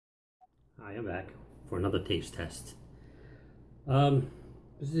Hi, I'm back for another taste test.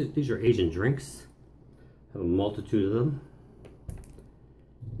 These are Asian drinks. I have a multitude of them.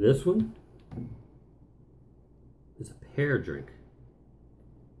 This one is a pear drink.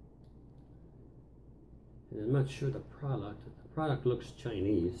 And I'm not sure the product. The product looks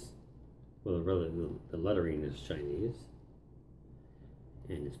Chinese. Well, rather, the lettering is Chinese.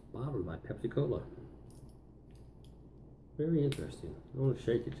 And it's bottled by Pepsi Cola. Very interesting. I want to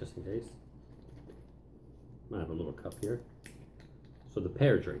shake it just in case. I have a little cup here. So the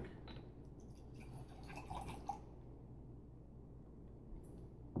pear drink.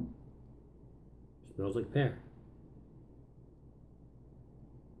 Smells like pear.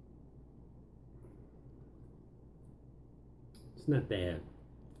 It's not bad.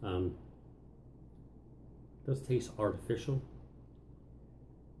 It does taste artificial.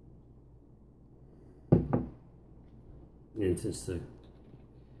 And since the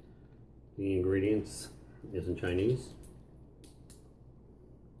ingredients isn't Chinese,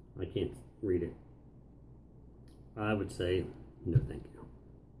 I can't read it. I would say no thank you.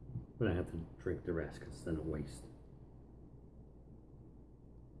 But I have to drink the rest because then I'll waste.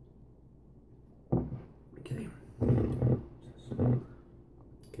 Okay.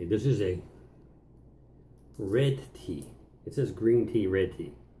 Okay, this is a red tea. It says green tea, red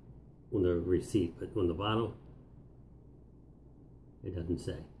tea on the receipt, but on the bottle, it doesn't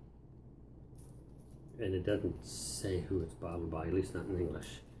say. And it doesn't say who it's bottled by, at least not in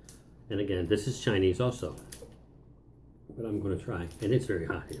English. And again, this is Chinese also. But I'm going to try. And it's very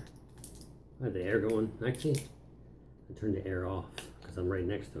hot here. I have the air going. Actually, I turned the air off because I'm right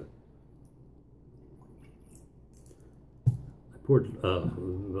next to it. I poured a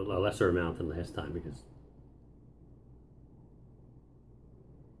lesser amount than last time because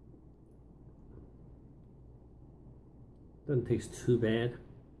it doesn't taste too bad.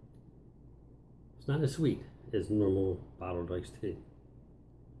 It's not as sweet as normal bottled iced tea.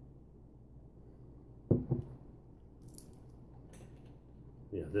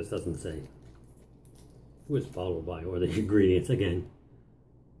 Yeah, this doesn't say who it's bottled by or the ingredients. Again,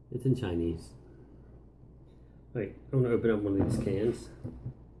 it's in Chinese. All right, I'm gonna open up one of these cans.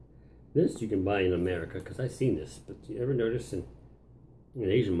 This you can buy in America because I've seen this, but you ever notice in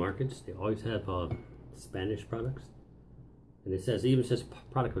Asian markets, they always have Spanish products? And it says, even says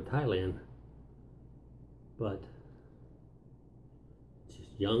product of Thailand, but it's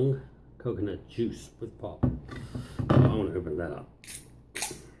just young coconut juice with pulp. So I want to open that up.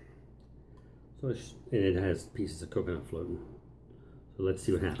 So and it has pieces of coconut floating. So let's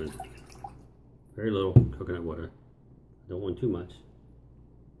see what happens. Very little coconut water. Don't want too much.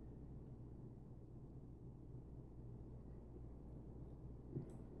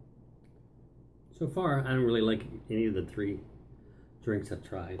 So far, I don't really like any of the three drinks I've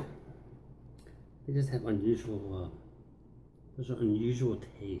tried. They just have unusual, there's an unusual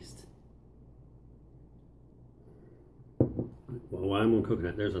taste. Well, while I'm on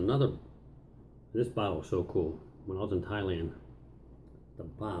coconut, there's another, this bottle is so cool. When I was in Thailand, the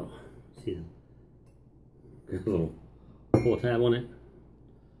bottle, see there's a little pull tab on it.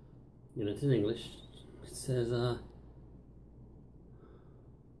 And it's in English. It says,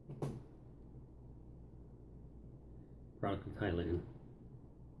 product of Thailand.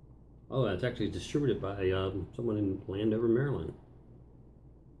 Oh, it's actually distributed by someone in Landover, Maryland.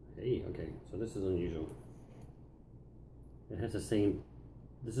 Hey, okay, so this is unusual. It has the same,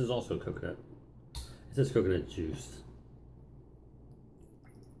 this is also coconut. It says coconut juice.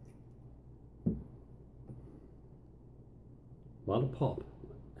 A lot of pulp.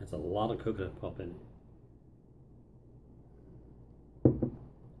 That's a lot of coconut pulp in it.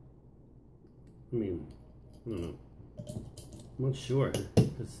 I mean, I don't know. I'm not sure.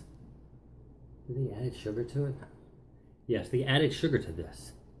 Did they add sugar to it? Yes, they added sugar to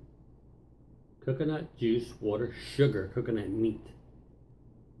this. Coconut juice, water, sugar, coconut meat.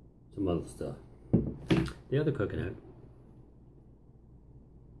 Some other stuff. The other coconut.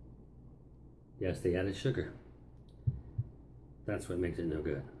 Yes, they added sugar. That's what makes it no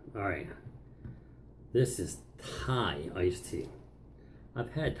good. Alright. This is Thai iced tea.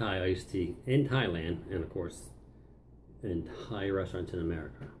 I've had Thai iced tea in Thailand and of course in Thai restaurants in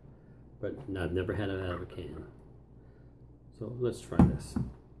America. But I've never had it out of a can. So let's try this.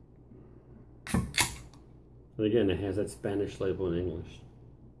 And again, it has that Spanish label in English.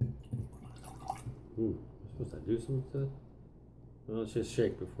 Am I supposed to do something to it? Well, let's just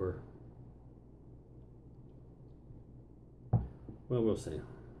shake before. Well, we'll see. It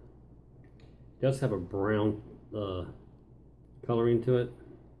does have a brown coloring to it.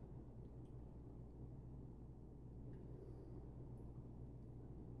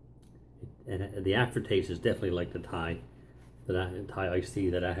 and the aftertaste is definitely like the Thai iced tea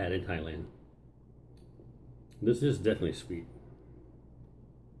that I had in Thailand. This is definitely sweet.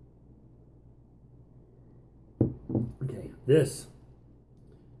 Okay, this,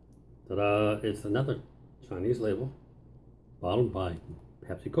 ta-da, it's another Chinese label, bottled by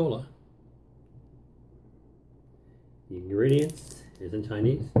Pepsi Cola. The ingredients is in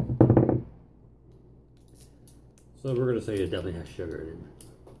Chinese, so we're going to say it definitely has sugar in it.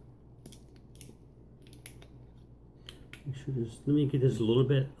 Let me get this a little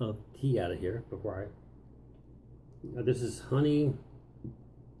bit of tea out of here before this is honey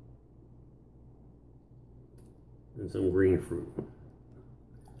and some green fruit.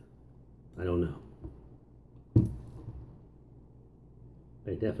 I don't know.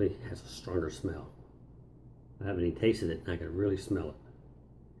 It definitely has a stronger smell. I haven't even tasted it, and I can really smell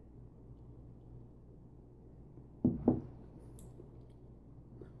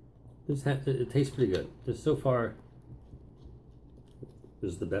it. It tastes pretty good. This so far,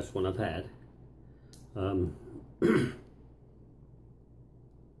 this is the best one I've had. I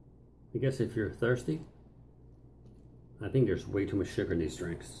guess if you're thirsty, I think there's way too much sugar in these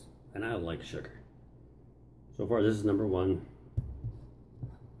drinks, and I don't like sugar. So far, this is number 1.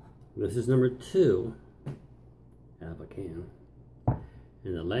 This is number 2. Out of a can.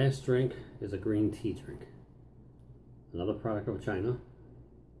 And the last drink is a green tea drink. Another product of China.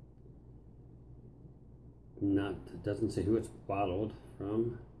 It doesn't say who it's bottled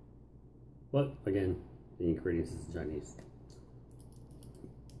from, but again, the ingredients is Chinese.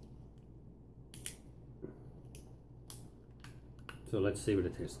 So let's see what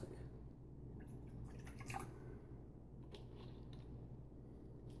it tastes like.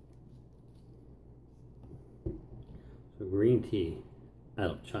 So green tea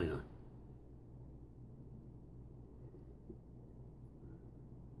out of China.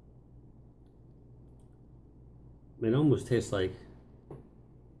 It almost tastes like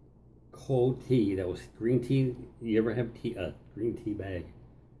cold tea that was green tea. You ever have a green tea bag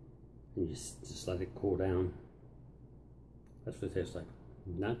and you just let it cool down? That's what it tastes like.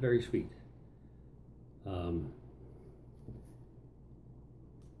 Not very sweet. I'm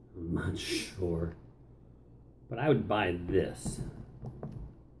not sure, but I would buy this.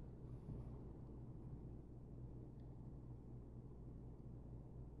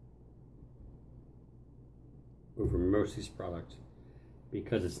 Over most of these products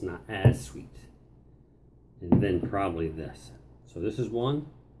because it's not as sweet. And then probably this. So this is 1,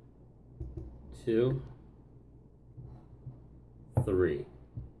 2, 3.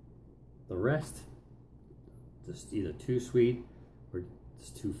 The rest, just either too sweet or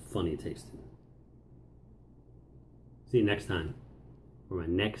just too funny tasting. See you next time for my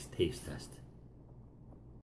next taste test.